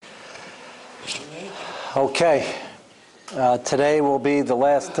Okay, today will be the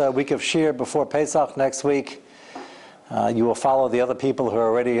last week of Shir before Pesach. Next week, you will follow the other people who are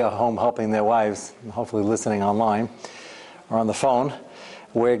already home helping their wives, and hopefully listening online or on the phone.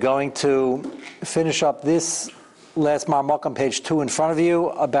 We're going to finish up this last Marmok on page 2 in front of you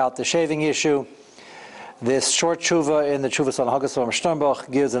about the shaving issue. This short tshuva in the Tshuvas on Haggis from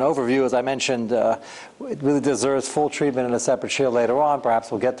Sternbuch gives an overview. As I mentioned, it really deserves full treatment in a separate shir later on. Perhaps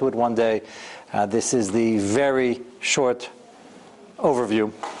we'll get to it one day. This is the very short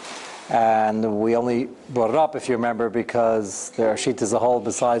overview. And we only brought it up, if you remember, because there are sheet as a whole,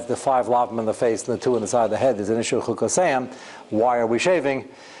 besides the 5 lavim in the face and the 2 on the side of the head. There's an issue of chukosayim. Why are we shaving?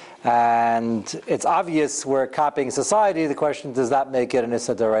 And it's obvious we're copying society. The question, does that make it an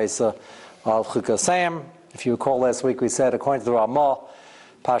issa deraisa of chukosayim? If you recall last week, we said, according to the Ramah,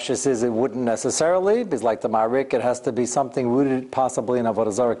 Pashas is it wouldn't necessarily, because like the Marik, it has to be something rooted possibly in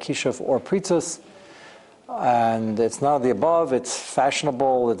Avodah Zarah, Kishuf, or Pritzus. And it's none of the above. It's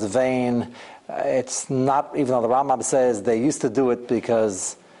fashionable, it's vain. It's not, even though the Rambam says they used to do it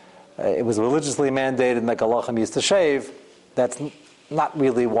because it was religiously mandated and the Galachim used to shave. That's not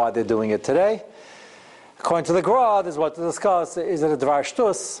really why they're doing it today. According to the Gra, this is what to discuss. Is it a Dvar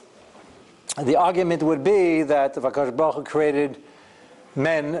Shtus? The argument would be that the HaKadosh Baruch Hu created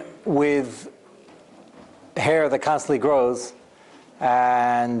men with hair that constantly grows,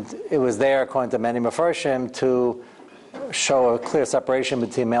 and it was there, according to many Mefarshim, to show a clear separation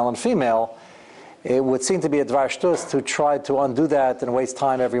between male and female. It would seem to be a Dvar Shtus to try to undo that and waste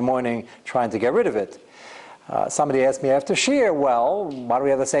time every morning trying to get rid of it. Somebody asked me after Shir, well, why do we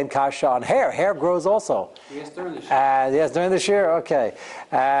have the same kasha on hair? Hair grows also. Yes, during the Shir. Yes, during the Shir, okay.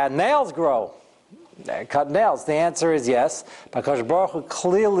 Nails grow. Cut nails. The answer is yes, because Baruch Hu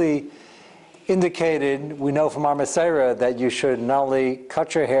clearly indicated, we know from our Mesorah, that you should not only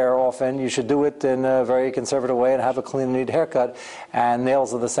cut your hair often, you should do it in a very conservative way and have a clean and neat haircut, and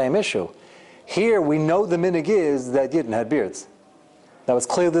nails are the same issue. Here, we know the minhag is that Yidden had beards. That was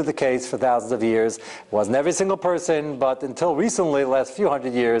clearly the case for thousands of years. It wasn't every single person, but until recently, the last few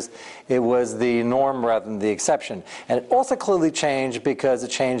hundred years, it was the norm rather than the exception. And it also clearly changed because it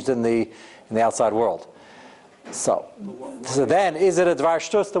changed in the outside world. So then, is it a Dvar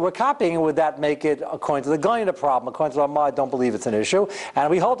Shtus that we're copying, and would that make it, according to the Gaon, a problem? According to the Ramah, I don't believe it's an issue. And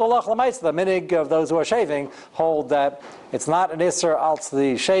we hold Olach L'maisa, the minhag of those who are shaving, hold that it's not an Isser als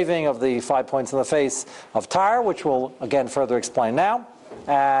the shaving of the 5 points in the face of tar, which we'll again further explain now.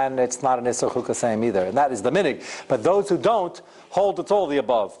 And it's not an Isser Chukosayim either. And that is the minhag. But those who don't hold it's all the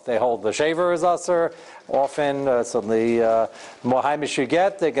above. They hold the shaver is Asser. Often, so the more Haimish you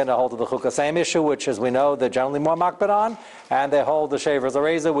get, they're going to hold the Chukosayim issue, which, as we know, they're generally more makbid on. And they hold the shaver as a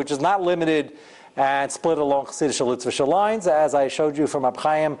razor, which is not limited and split along Chassidish Litzvisha lines, as I showed you from Reb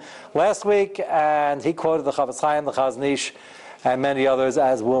Chaim last week. And he quoted the Chavetz Chaim, the Chazon Ish, and many others,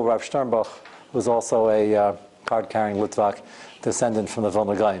 as will Rav Sternbuch, who's also a card-carrying Litvak descendant from the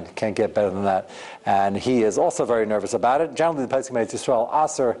Vilna Gaon. Can't get better than that. And he is also very nervous about it. Generally, the Pesach Eretz Yisrael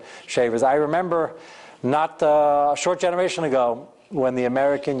Aser shavers. I remember not a short generation ago when the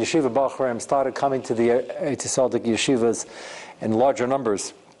American yeshiva Bachrim started coming to the Eretz Yisrael yeshivas in larger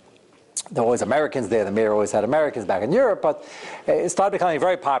numbers. There were always Americans there. The mayor always had Americans back in Europe, but it started becoming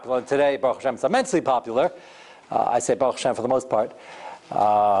very popular. And today, Baruch Hashem, it's immensely popular. I say Baruch Hashem for the most part.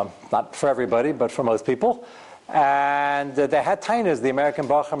 Not for everybody, but for most people. And they had tainas. The American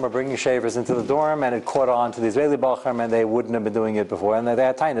Bachram were bringing shavers into the dorm, and it caught on to the Israeli Bachram, and they wouldn't have been doing it before. And they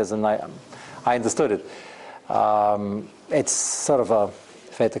had tainas, and I understood it. It's sort of a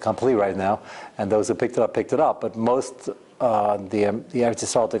fait accompli right now, and those who picked it up. But most the Eretz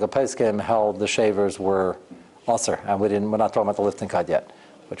Yisrael Peskim held the shavers were Aser, and we're not talking about the lifting cut yet,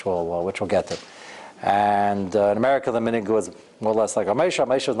 which we'll get to. And in America, the minhag was more or less like Amesha.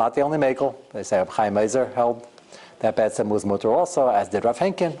 Amesha was not the only makel. They say Chaim Mezer held that Betzem was mutter also, as did Rav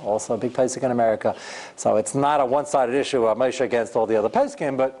Henkin, also a big Pesach in America. So it's not a one-sided issue of Amesha against all the other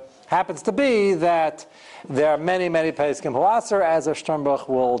Pesachim, but happens to be that there are many, many Pesachim who Aser, as a Sternbuch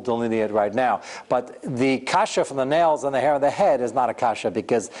will delineate right now. But the kasha from the nails and the hair of the head is not a kasha,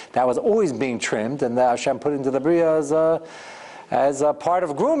 because that was always being trimmed, and the Hashem put into the Bria as a part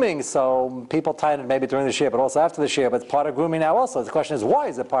of grooming. So people tie it maybe during the Shir, but also after the Shir, but it's part of grooming now also. The question is, why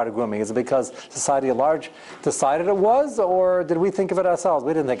is it part of grooming? Is it because society at large decided it was, or did we think of it ourselves?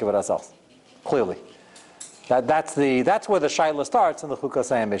 We didn't think of it ourselves, clearly. That's where the Shaila starts in the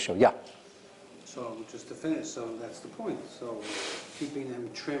Chukosayim issue. Yeah? So, just to finish, so that's the point. So, keeping them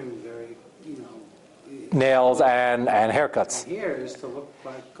trimmed very, nails and haircuts. And here is to look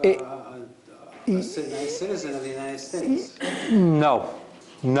like a nice citizen of the United States. No.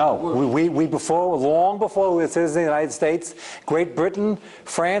 No, we before, long before we were citizens of the United States, Great Britain,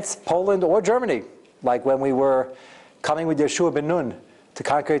 France, Poland, or Germany, like when we were coming with Yeshua ben Nun to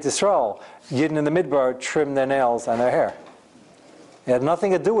conquer Israel, Yidden in the Midbar trimmed their nails and their hair. It had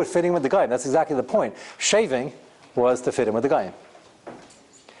nothing to do with fitting with the Goyim. That's exactly the point. Shaving was to fit in with the Goyim.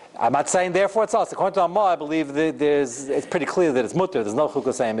 I'm not saying therefore it's us. According to Amma, I believe that it's pretty clear that it's mutter. There's no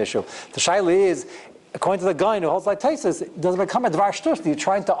chukosayim issue. The shaila is, according to the guy who holds like Taisus, it doesn't become a dvar shtus. You're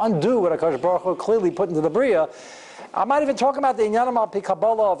trying to undo what HaKadosh Baruch Hu clearly put into the Bria. I'm not even talking about the inyanim al pi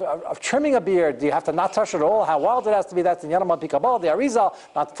Kabbalah of trimming a beard. Do you have to not touch it at all? How wild it has to be? That's the inyanim al pi Kabbalah. The Arizal,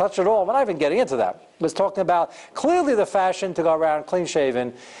 not to touch it at all. We're not even getting into that. It was talking about clearly the fashion to go around clean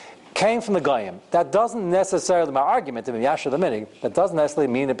shaven came from the Goyim. That doesn't necessarily, my argument to be Yasha the Minig, that doesn't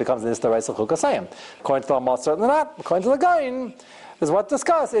necessarily mean it becomes an Istaraisa Chukasayim. According to the Alma, certainly not. According to the Goyim, is what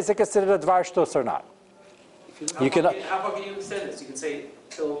discussed, is it considered a Dvar Shtus or not? How far can you extend this? You can say,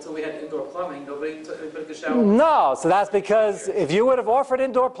 till we had indoor plumbing, nobody could shower? No, so that's because if you would have offered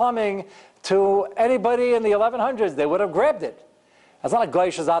indoor plumbing to anybody in the 1100s, they would have grabbed it. That's not a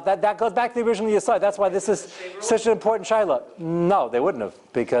goyish out. That goes back to the original Yesod. That's why this is such an important shaila. No, they wouldn't have,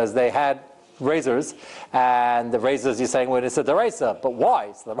 because they had razors, and the razors you're saying, well, it's a deraisa. But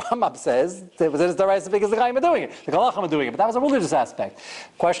why? So the Rambam says it was a deraisa because the Goyim are doing it. The Galachim are doing it. But that was a religious aspect.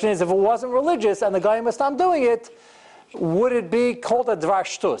 Question is, if it wasn't religious and the Goyim was not doing it, would it be called a dvar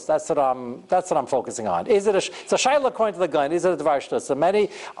shtus? That's what I'm focusing on. Is it it's a shayla according to the gun? Is it a dvar shtus? So many,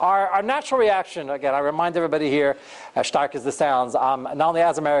 our natural reaction. Again, I remind everybody here, as stark as this sounds, I'm not only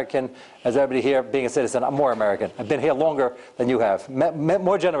as American as everybody here, being a citizen, I'm more American. I've been here longer than you have,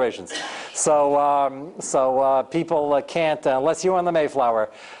 more generations. So people can't, unless you're on the Mayflower,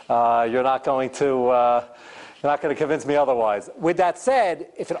 you're not going to. You're not going to convince me otherwise. With that said,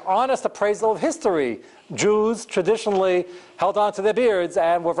 if an honest appraisal of history, Jews traditionally held on to their beards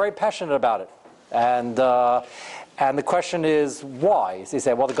and were very passionate about it. And the question is, why? So you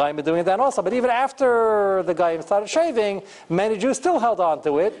say, well, the Goyim are doing it then also. But even after the Goyim started shaving, many Jews still held on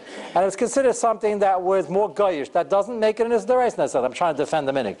to it. And it was considered something that was more Goyish. That doesn't make it an Isdaraisa necessarily. I'm trying to defend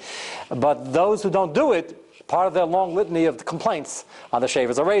the minig. But those who don't do it, part of their long litany of complaints on the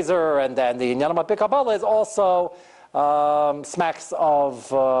shaver's a razor, and then the Inyanim al pi Kabbalah is also smacks of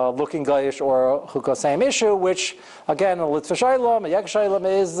looking goyish or chukosayim issue, which again, a litzvah shaylam, a yek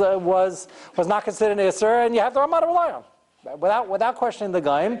shaylam was not considered an isser, and you have the Ramah to rely on without questioning the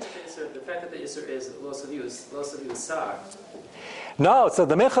Goyim. The fact that the isser is los of you is sar. No, so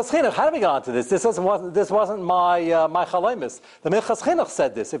the Minchas Chinuch, how did we get onto this? This wasn't my chalemus. The Minchas Chinuch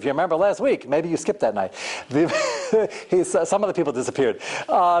said this. If you remember last week, maybe you skipped that night. Some other people disappeared.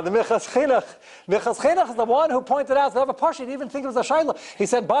 The Minchas Chinuch is the one who pointed out that Parsha didn't even think it was a shayla. He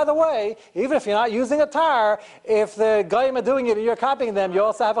said, by the way, even if you're not using a tar, if the Goyim are doing it and you're copying them, you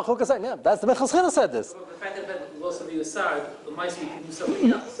also have a chukasayim. Yeah, that's the Minchas Chinuch said this. But the fact that los of you is sar, the mice you can do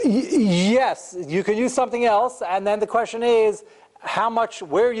something else. Yes, you can use something else, and then the question is, how much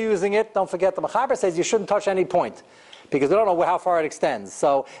we're using it. Don't forget, the Mechaber says you shouldn't touch any point, because we don't know how far it extends.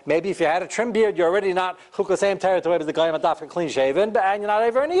 So maybe if you had a trim beard, you're already not chukosayim territory as the guy on dafka clean shaven, and you're not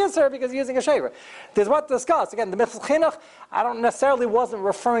ever any yisur because you're using a shaver. There's what to discuss. Again, the Minchas Chinuch, I don't necessarily wasn't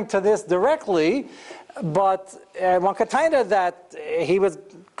referring to this directly, but one could find out that he was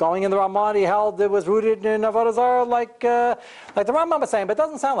going in the Ramah, he held it was rooted in Avodah Zarah like the Rambam was saying, but it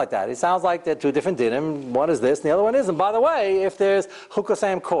doesn't sound like that. It sounds like they're two different dinim. One is this and the other one isn't. By the way, if there's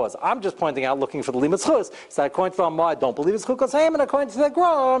chukosayim cause, I'm just pointing out, looking for the limit chus. So according to the Ramah, I don't believe it's chukosayim, and according to the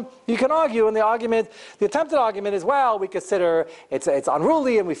Gra, you can argue, and the attempted argument is, well, we consider it's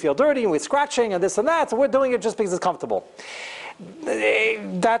unruly and we feel dirty and we're scratching and this and that, so we're doing it just because it's comfortable.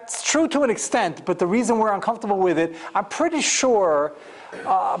 That's true to an extent, but the reason we're uncomfortable with it, I'm pretty sure,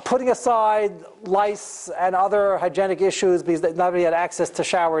 putting aside lice and other hygienic issues because nobody had access to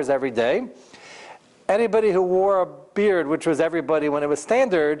showers every day, anybody who wore a beard, which was everybody when it was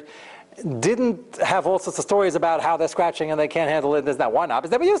standard, didn't have all sorts of stories about how they're scratching and they can't handle it. There's not. Why not?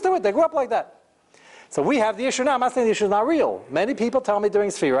 Because they were used to it. They grew up like that. So we have the issue now. I'm not saying the issue is not real. Many people tell me during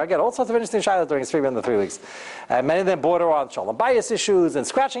Sfira, I get all sorts of interesting shaylas during Sfira in the 3 weeks. Many of them border on shalom bias issues and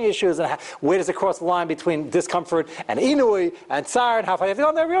scratching issues, and where does it cross the line between discomfort and inui and tsar, and how far you have to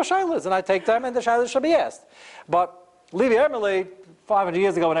go. They're real shaylas, and I take them, and the shaylas should be asked. But Levi Ermeli, 500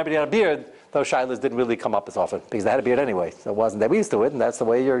 years ago when everybody had a beard, those shaylas didn't really come up as often because they had a beard anyway. So it wasn't, they were used to it, and that's the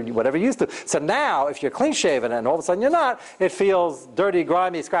way you're, whatever you're used to. So now, if you're clean shaven and all of a sudden you're not, it feels dirty,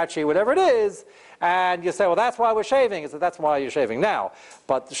 grimy, scratchy, whatever it is, and you say, well, that's why we're shaving. So that's why you're shaving now.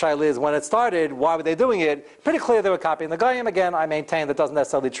 But the shayla is, when it started, why were they doing it? Pretty clear they were copying the Goyim. Again, I maintain that doesn't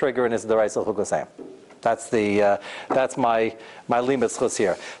necessarily trigger an Isdaraisa Chukosayim. That's my limit schus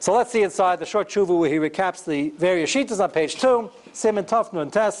here. So let's see inside the short tshuva where he recaps the various shittas on page 2. Siman Tov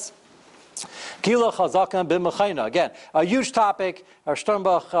Nun Tes. Gila Chazaka B'Mechaina. Again, a huge topic. Our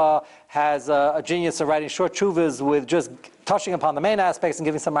Sternbach has a genius of writing short tshuvas with just touching upon the main aspects and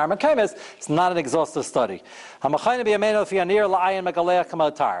giving some Marmar Kemes. It's not an exhaustive study. The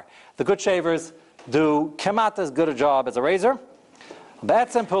good shavers do kemat as good a job as a razor. And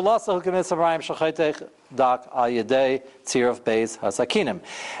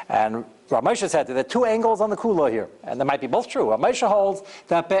Rav Moshe said there are two angles on the kula here, and they might be both true. Rav Moshe holds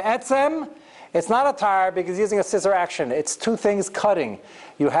that be'etzem, it's not a tar because using a scissor action. It's two things cutting.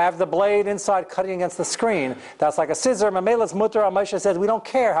 You have the blade inside cutting against the screen. That's like a scissor. Mamela's mutter. Rav Moshe says we don't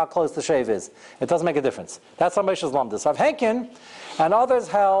care how close the shave is. It doesn't make a difference. That's Rav Moshe's lamdas. Rav Henkin and others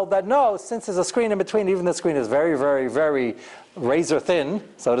held that no, since there's a screen in between, even the screen is very, very, very razor thin,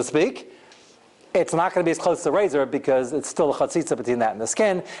 so to speak. It's not going to be as close to the razor because it's still a chatzitza between that and the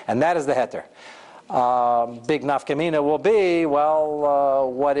skin, and that is the heter. Big nafkamina will be,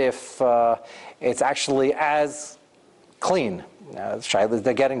 what if it's actually as clean?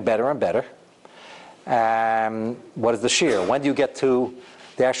 They're getting better and better. What is the shear? When do you get to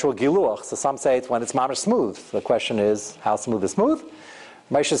the actual giluach? So some say it's when it's mamish smooth. The question is, how smooth is smooth?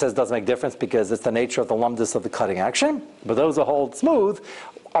 Moshe says it doesn't make difference because it's the nature of the lumdus of the cutting action. But those who hold smooth,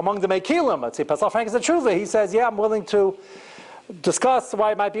 among the mekilim, let's see, Pasal Frank is a tshuva. He says, I'm willing to discuss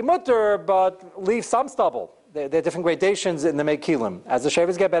why it might be mutter, but leave some stubble. There are different gradations in the mekilim. As the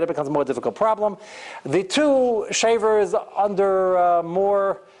shavers get better, it becomes a more difficult problem. The two shavers under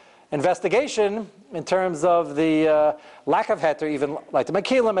more investigation in terms of the lack of heter, even like the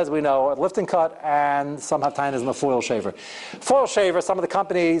mekilim, as we know, lift and cut, and some have tainas in the foil shaver. Foil shaver, some of the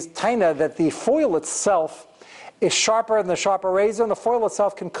companies taina that the foil itself is sharper than the sharper razor, and the foil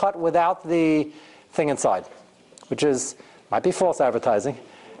itself can cut without the thing inside, which might be false advertising.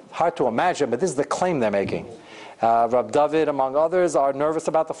 Hard to imagine, but this is the claim they're making. Rab David, among others, are nervous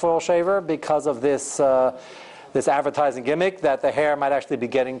about the foil shaver because of this advertising gimmick that the hair might actually be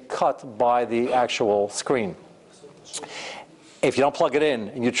getting cut by the actual screen. If you don't plug it in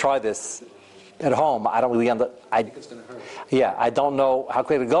and you try this at home, I don't really I think it's going to hurt. Yeah, I don't know how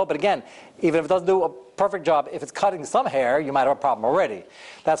quick it will go, but again, even if it doesn't do a perfect job, if it's cutting some hair, you might have a problem already.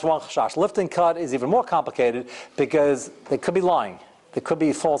 That's one chashash. Lift and cut is even more complicated because they could be lying. There could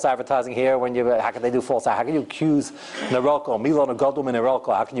be false advertising here. How can they do false? How can you accuse Nerolko, Milo Nagodum and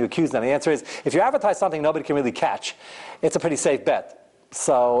Nerolko? How can you accuse them? The answer is, if you advertise something nobody can really catch, it's a pretty safe bet.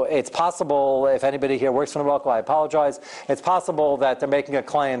 So it's possible, if anybody here works for Nerolko, I apologize. It's possible that they're making a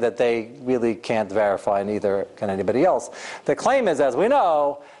claim that they really can't verify, neither can anybody else. The claim is, as we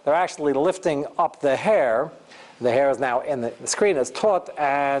know, they're actually lifting up the hair. The hair is now in the screen is taut,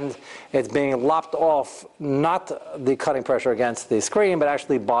 and it's being lopped off, not the cutting pressure against the screen, but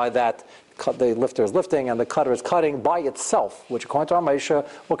actually by that, the lifter is lifting and the cutter is cutting by itself, which according to Ramesha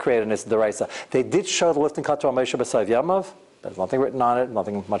will create an Issa D'Oraisa. They did show the lift and cut to Ramesha B'Sayv Yamav. There's nothing written on it,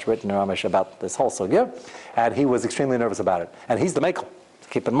 nothing much written in Ramesha about this whole sugya, and he was extremely nervous about it. And he's the makel.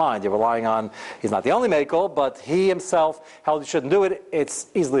 Keep in mind, you're relying on, he's not the only makel, but he himself held you shouldn't do it. It's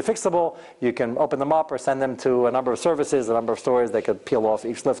easily fixable. You can open them up or send them to a number of services, a number of stores. They could peel off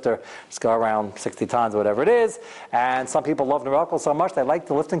each lifter, just go around 60 times, whatever it is. And some people love Nerolko so much, they like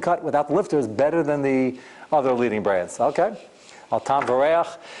the lift and cut without the lifters better than the other leading brands. Okay? Altam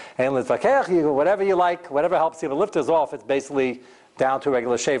Vareach, and whatever you like, whatever helps you. The lifter's off, it's basically down to a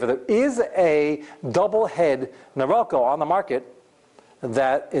regular shaver. There is a double head Nerolko on the market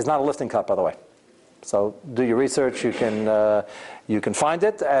that is not a lifting cut, by the way. So do your research. You can find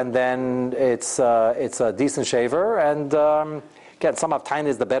it, and then it's a decent shaver. And again, some of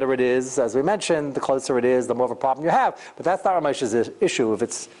tainas, the better it is. As we mentioned, the closer it is, the more of a problem you have. But that's not Ramesh's issue if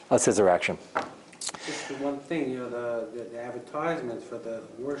it's a scissor action. Just the one thing, the advertisement for the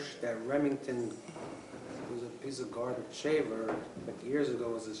Worsh, that Remington was a piece of garbage shaver, but years ago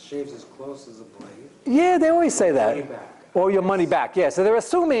was shaves as close as a blade. Yeah, they always say that. Money back. Or your money back, yeah. So they're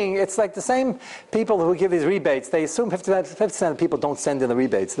assuming, it's like the same people who give these rebates, they assume 50% of people don't send in the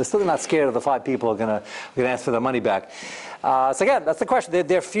rebates. They're still not scared of the 5 people who are going to ask for their money back. So again, that's the question.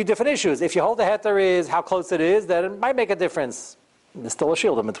 There are a few different issues. If you hold the heter is how close it is, then it might make a difference. There's still a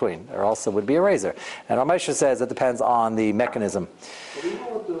shield in between. There also would be a razor. And Ramesha says it depends on the mechanism. But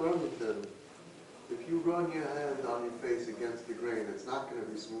even with the Remington, if you run your hand on your face against the grain, it's not going to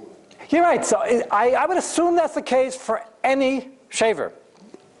be smooth. You're right. So I would assume that's the case for any shaver.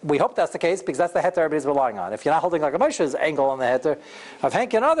 We hope that's the case because that's the heter everybody's relying on. If you're not holding like a Moshe's angle on the heter, of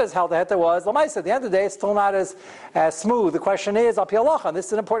Henk and others held the heter was Lamaisa. At the end of the day, it's still not as smooth. The question is, Al Pi Halacha, and this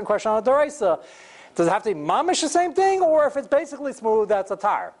is an important question on a D'Oraisa. Does it have to be mamish the same thing, or if it's basically smooth, that's a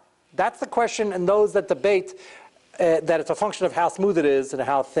tar? That's the question, and those that debate that it's a function of how smooth it is and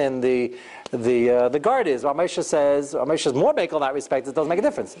how thin the guard is. Ramesha says Ramesha is more make on that respect. It doesn't make a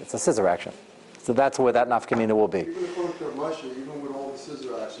difference. It's a scissor action. So that's where that nafkamina will be. Even according to Ramesh, even with all the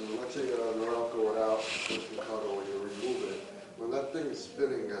scissor action, let's say the Norelco without the cutter when you remove it, when that thing is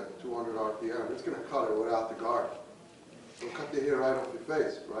spinning at 200 RPM, it's going to cut it without the guard. It'll cut the hair right off your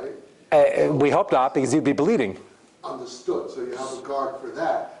face, right? We hope not, because you'd be bleeding. Understood. So you have a guard for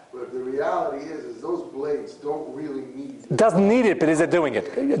that. But the reality is those blades don't really need it. It doesn't need it, but is it doing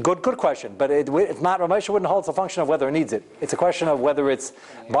it? Good question. But it's not, Ramesha wouldn't hold it's a function of whether it needs it. It's a question of whether it's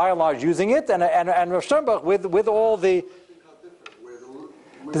by and large using it, and Rav Sternbuch with all the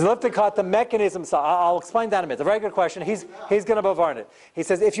lifting cut, the mechanism. So I'll explain that in a minute. It's a very good question. He's going to bavarn it. He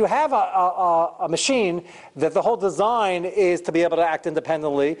says if you have a machine that the whole design is to be able to act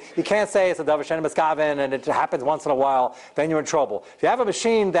independently, you can't say it's a davar she'eino miskaven and it happens once in a while, then you're in trouble. If you have a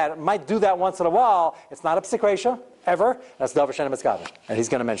machine that might do that once in a while, it's not a psik reisha, ever. That's davar she'eino miskaven, and he's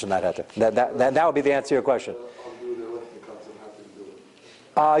going to mention that later. That would be the answer to your question.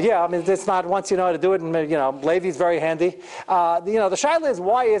 Yeah, I mean, it's not once you know how to do it, and Levi's very handy. The shaila is,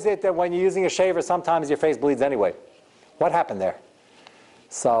 why is it that when you're using a shaver, sometimes your face bleeds anyway? What happened there?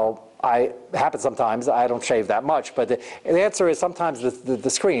 So, it happens sometimes. I don't shave that much, but the answer is sometimes the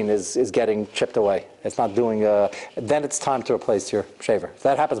screen is getting chipped away. It's not doing. Then it's time to replace your shaver. If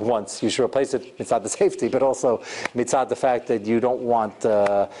that happens once, you should replace it. Mitzad the safety, but also mitzad the fact that you don't want.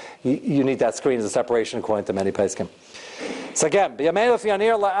 You need that screen as a separation according to many poskim. So again, b'yameinu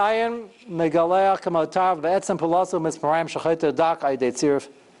fiyanir la'ayin megaleach kamotav ve'etzem pulasu misparayim shachayte dak aydei tzirif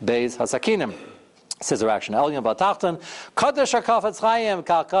beis hasakinim. Scissor action. Elyon v'atachton kadosh hakafetz chayim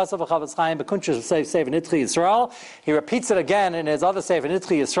kalkasa v'chavetz chayim b'kunchish sefer nitchi Yisrael. He repeats it again in his other sefer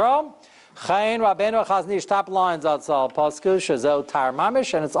nitchi Yisrael. Chayin Rabbeinu Chaznish, top lines outside Pasku Shazo Tar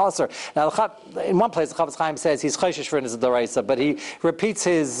Mamish, and it's also now in one place the Chavetz Chaim says he's chayshish for his deraisa, but he repeats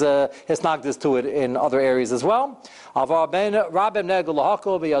his nagdis to it in other areas as well. Avar Rabbeinu Negul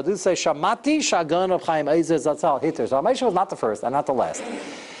Lahakol B'Yadusei Shamati Shagon of Chaim Eizer Zatzal Hitter. So Ramesha was not the first and not the last.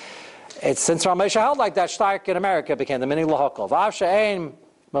 It's since Ramesha held like that, Stark in America became the mini Lahakol. V'av she'ein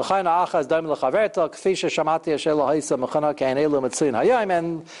Mechana achas daim lechaverta k'fisha shamati ashelo ha'isa mechana kein elu mitzlin hayayim,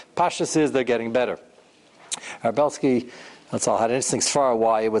 and Pashtus is they're getting better. Arbelsky, that's all, had an interesting svara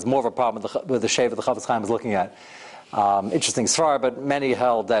why it was more of a problem with the shave that the Chavetz Chaim was looking at. Interesting svara, but many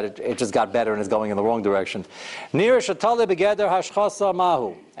held that it just got better and is going in the wrong direction. Nir shatali begeder hashchasa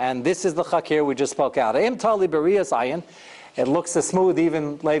mahu, and this is the chakir we just spoke out. Im tali berias ayin. It looks as smooth,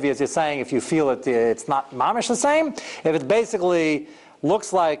 even Levi, as you're saying. If you feel it, it's not mamish the same. If it's basically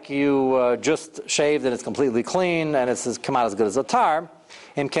looks like you just shaved and it's completely clean and it's come out as good as a tar.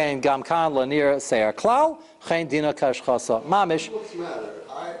 Im kain gam kan lanir seir klal chain dina kashchasa mamish. What's the matter?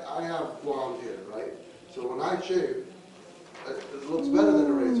 I have blonde hair, right? So when I shave, it looks better than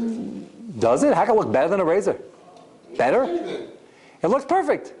a razor. Does it? How can it look better than a razor? Better? Anything. It looks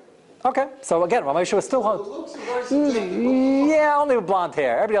perfect. Okay, so again, Ramesha was still. It looks very subjective. Yeah, only with blonde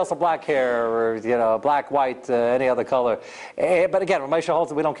hair. Everybody else with black hair, or black, white, any other color. But again, Ramesha holds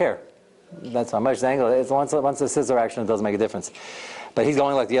that we don't care. That's Ramesha's angle. It's once the scissor action, it doesn't make a difference. But he's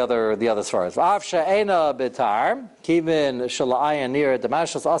going like the other svaras. Av she'ena bitar kivin shala'ayin near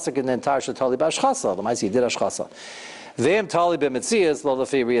damashas asakin entar shetali b'ashchasa. The ma'isi did ashchasa. V'im tali b'mitzias lo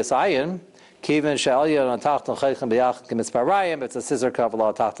lefi riyas ayin. Kivin she'aliyah on tachton chaychem b'yach k'mitzparayim. It's a scissor cover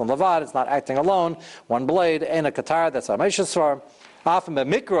lo tachton levad. It's not acting alone. One blade. Ein a katar. That's Ramesha's svar. Often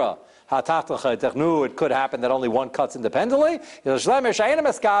b'mikra. It could happen that only one cuts independently. This is mutar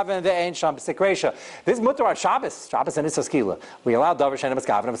on Shabbos and Issa Skila. We allow davar she'eino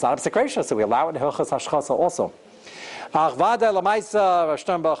miskaven if it's not a psik reisha, so we allow it in Hilchos Hashchasa also. Achvada lamaisa Rav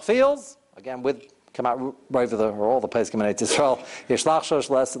Sternbuch feels, again with come out right over all the place coming to Israel. Yishlach shosh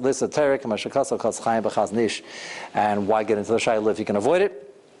lisa terik mashakasa chas chaim b'chaz nish, and why get into the shayla if you can avoid it?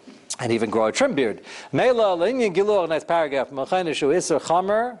 And even grow a trim beard. Meila l'inyan gilur, nice paragraph. Mechanishu iser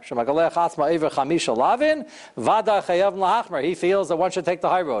chamer shemagalech atzma iver chamisha lavin vada chayav lahachmer. He feels that one should take the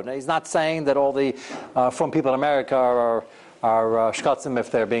high road. Now, he's not saying that all the from people in America are shkatzim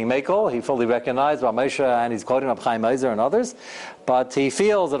if they're being makel. He fully recognized Ramesha, and he's quoting Reb Chaim Eizer and others. But he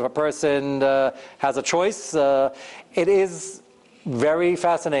feels that if a person has a choice, it is very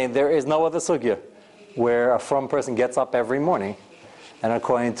fascinating. There is no other sugya where a from person gets up every morning. And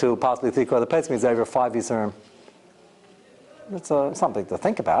according to possibly Tikva the Pesach, means over 5 Yisurim. It's something to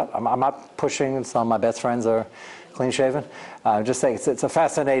think about. I'm not pushing. Some of my best friends are clean-shaven. I'm just saying it's a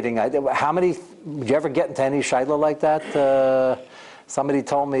fascinating idea. How many? Did you ever get into any shaila like that? Somebody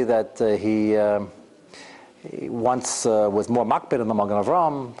told me that He once was more makbid in the Magen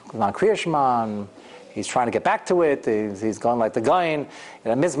Avram, non Kriya Shema. He's trying to get back to it. He's going like the Gaon.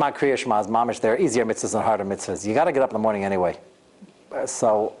 Mizmah Kriya Shema is mamish. There are easier mitzvahs and harder mitzvahs. You got to get up in the morning anyway.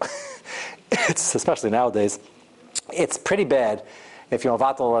 So, it's especially nowadays, it's pretty bad if you're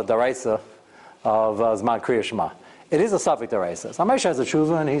vatal daraisa of Zman Kriya Shema. It is a suffix daraisa. So Moshe has a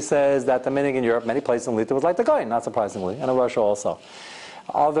tshuva, and he says that the minig in Europe, many places in Lithuania, was like the Gaon, not surprisingly, and in Russia also.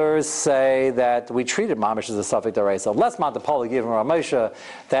 Others say that we treated mamish as a suffix deraisa. Less Montepoli given Ramosha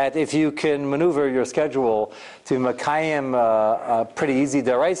that if you can maneuver your schedule to Makayim a pretty easy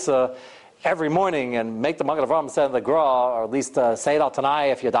deraisa every morning and make the Magen Avraham say the Gra, or at least say it al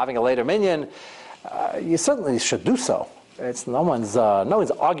Tanai if you're diving a later minyan, you certainly should do so. It's no one's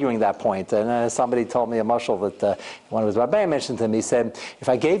arguing that point. And somebody told me a mashal that one of his rabbis mentioned to him. He said, if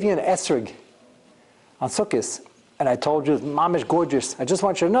I gave you an esrog on Sukkot, and I told you, mamish gorgeous, I just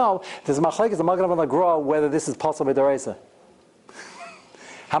want you to know, there's a machlekes, the Magen Avraham Gra, whether this is possible b'deraisa.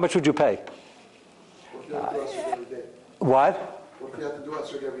 How much would you pay? What if you have to do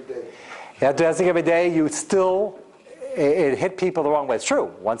esrog every day? You have to do esrog every day, you still, it hit people the wrong way. It's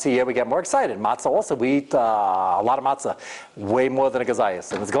true. Once a year we get more excited. Matzah also, we eat a lot of matzah, way more than a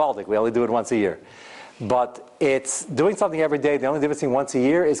gazayas. And it's gewaldic, we only do it once a year. But it's doing something every day, the only difference between once a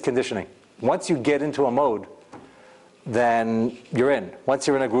year is conditioning. Once you get into a mode, then you're in. Once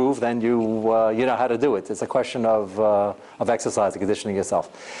you're in a groove, then you know how to do it. It's a question of exercise and conditioning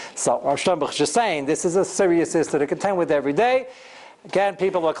yourself. So Rosh Hashanah is just saying this is a serious issue to contend with every day. Again,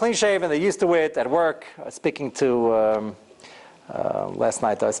 people are clean shaven; they're used to it. At work, speaking to last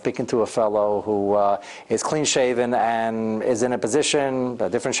night, I was speaking to a fellow who is clean shaven and is in a position, a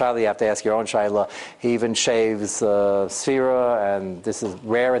different shaila. You have to ask your own shaila. He even shaves sphera, and this is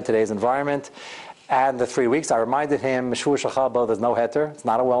rare in today's environment. And the 3 weeks, I reminded him, Shur Shachaba, there's no heter. It's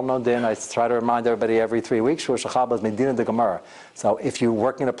not a well-known din. I try to remind everybody every 3 weeks, Shur Shachaba is Medina de Gemara. So if you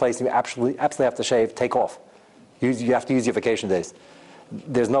work in a place and you absolutely have to shave, take off. You have to use your vacation days.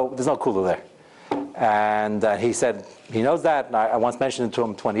 There's no kula there. And he said he knows that. And I once mentioned it to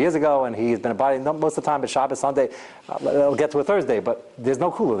him 20 years ago, and he's been abiding most of the time, but Shabbos, Sunday, it'll get to a Thursday, but there's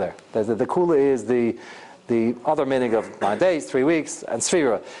no kula there. The kula is the other meaning of 9 days, 3 weeks, and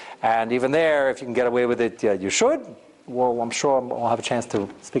Sfira. And even there, if you can get away with it, you should. Well, I'm sure we'll have a chance to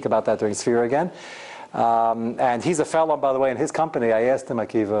speak about that during Sfira again. And he's a fellow, by the way, in his company. I asked him,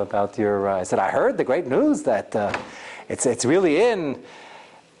 Akiva, about your... I said, I heard the great news that it's really in.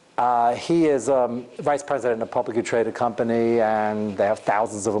 He is vice president in a publicly traded company, and they have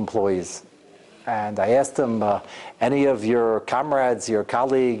thousands of employees. And I asked him, any of your comrades, your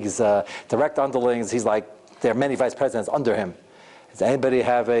colleagues, direct underlings, he's like, there are many vice presidents under him. Does anybody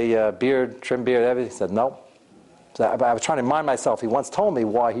have a beard, trim beard, everything? He said, no. So I was trying to remind myself, he once told me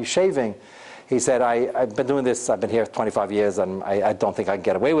why he's shaving. He said, I've been doing this, I've been here 25 years, and I don't think I can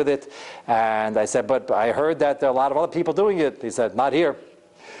get away with it. And I said, but I heard that there are a lot of other people doing it. He said, not here.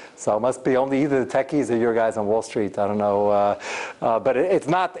 So it must be only either the techies or your guys on Wall Street. I don't know, but it's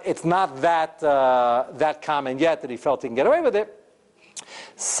not that common yet that he felt he can get away with it.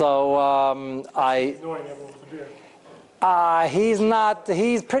 So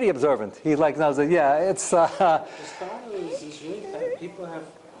he's pretty observant. He knows that. Yeah, it's. The style is really that people have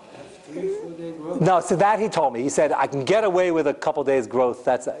 3-4 day growth. No, so that he told me. He said I can get away with a couple days growth.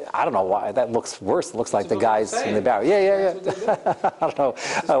 That's I don't know why that looks worse. It looks like the guys in the barrel. Yeah. I don't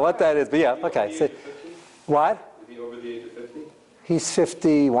know what that is, but yeah. Okay. So, what? Is he over the age of 50? He's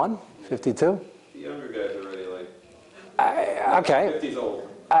 51, 52. The younger guys are already Okay. 50's old.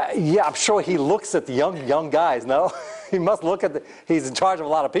 Yeah, I'm sure he looks at the young guys, no? He must look at he's in charge of a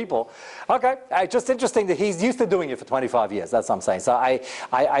lot of people. Okay, just interesting that he's used to doing it for 25 years, that's what I'm saying. So I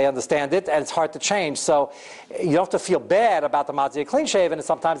understand it, and it's hard to change. So you don't have to feel bad about the Matzah clean shaven, and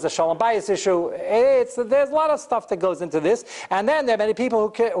sometimes the shalom bias issue. There's a lot of stuff that goes into this. And then there are many people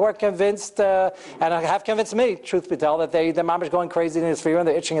who are convinced, and have convinced me, truth be told, that their mom is going crazy in his fear, and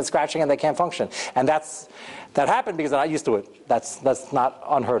they're itching and scratching, and they can't function. And that happened because I'm not used to it. That's not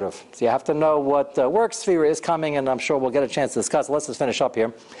unheard of. So you have to know what work sphere is coming, and I'm sure we'll get a chance to discuss. Let's just finish up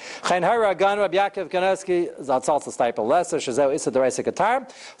here. He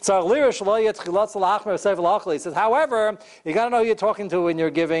says, however, you got to know who you're talking to when you're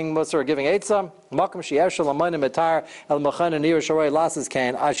giving Musar or giving Eitzah.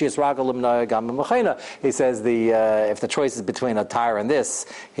 He says if the choice is between a tire and this,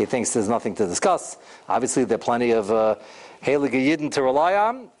 he thinks there's nothing to discuss. Obviously, there are plenty of Heilige Yidden to rely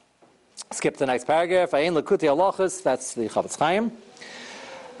on. Skip the next paragraph. Ayin Lakuti Halachos, that's the Chavetz Chaim.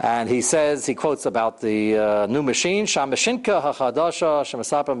 And he says, he quotes about the new machine, Sham Mashinka HaChadasha,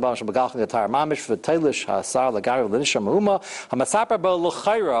 Shemasapar Bam Shebagalchan Gatar Mamish, V'Teilish HaSar Lagari L'Nisha Mahuma, HaMasapar Bo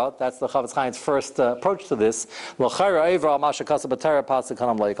L'Chaira, that's the Chavetz Chaim's first approach to this, L'Chaira Eivra Al-Masha Kasa B'Tera Pasuk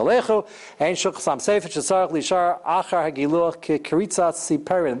Hanam Leik Alechu, Ein Shuk Sam Sefer Shesarach Lishar Achar HaGiluach K'Kritzat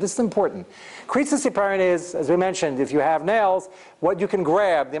Siperin. This is important. Kritzat Siperin is, as we mentioned, if you have nails, what you can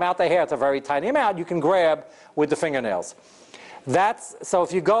grab, the amount they have, it's a very tiny amount, you can grab with the fingernails. So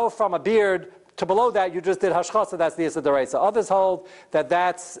if you go from a beard to below that, you just did hashchasa, that's the Issa D'Oraisa. Others hold that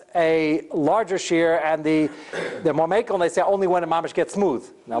that's a larger shear, and they're more makel, and they say only when a mamish gets smooth.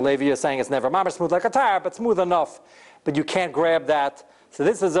 Now Levi is saying it's never mamish smooth like a tire, but smooth enough, but you can't grab that. So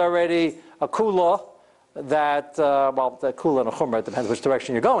this is already a kula that, the kula and a chumrah, it depends which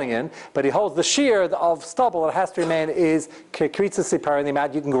direction you're going in, but he holds the shear of stubble that has to remain is k'kritza sipar, the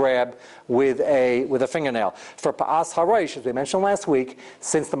amount you can grab with a fingernail. For pa'as harosh, as we mentioned last week,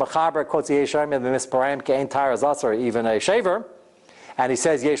 since the mechaber quotes the yeshayim and the misparayim ke'ein tire zasar, even a shaver, and he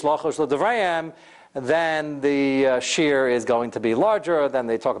says yesh lachosh l'devrayim, then the shear is going to be larger. Then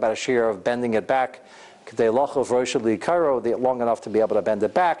they talk about a shear of bending it back, long enough to be able to bend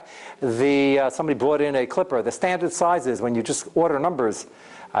it back. Somebody brought in a clipper. The standard sizes, when you just order numbers,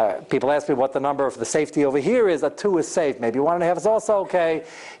 people ask me what the number for the safety over here is. A 2 is safe. Maybe 1.5 is also okay.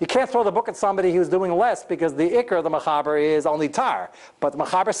 You can't throw the book at somebody who's doing less, because the ikr, the machaber, is only tar. But the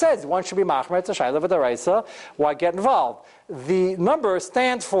machaber says one should be machmer. It's a shayla v'daraisa. Why get involved? The number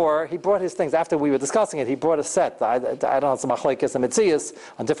stands for, he brought his things after we were discussing it, he brought a set. I don't know, it's a machlekes and mitzias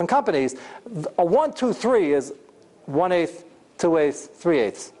on different companies. A 1, 2, 3 is 1/8, 2/8,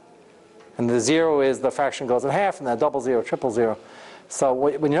 3/8. And the 0 is the fraction goes in half, and then double 0, triple 0. So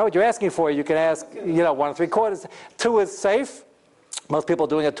when you know what you're asking for, you can ask, 1 3/4. 2 is safe. Most people are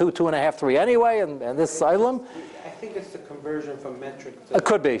doing a 2, 2.5, 3 anyway, and this item. I think it's the conversion from metric to... It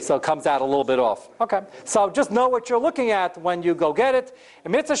could be, so it comes out a little bit off. Okay, so just know what you're looking at when you go get it.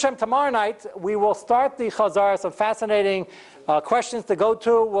 In Mitzvah Shem tomorrow night, we will start the Chazar, some fascinating questions to go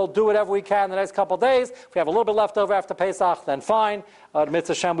to. We'll do whatever we can the next couple of days. If we have a little bit left over after Pesach, then fine.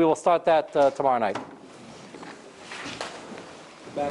 Mitzvah Shem, we will start that tomorrow night.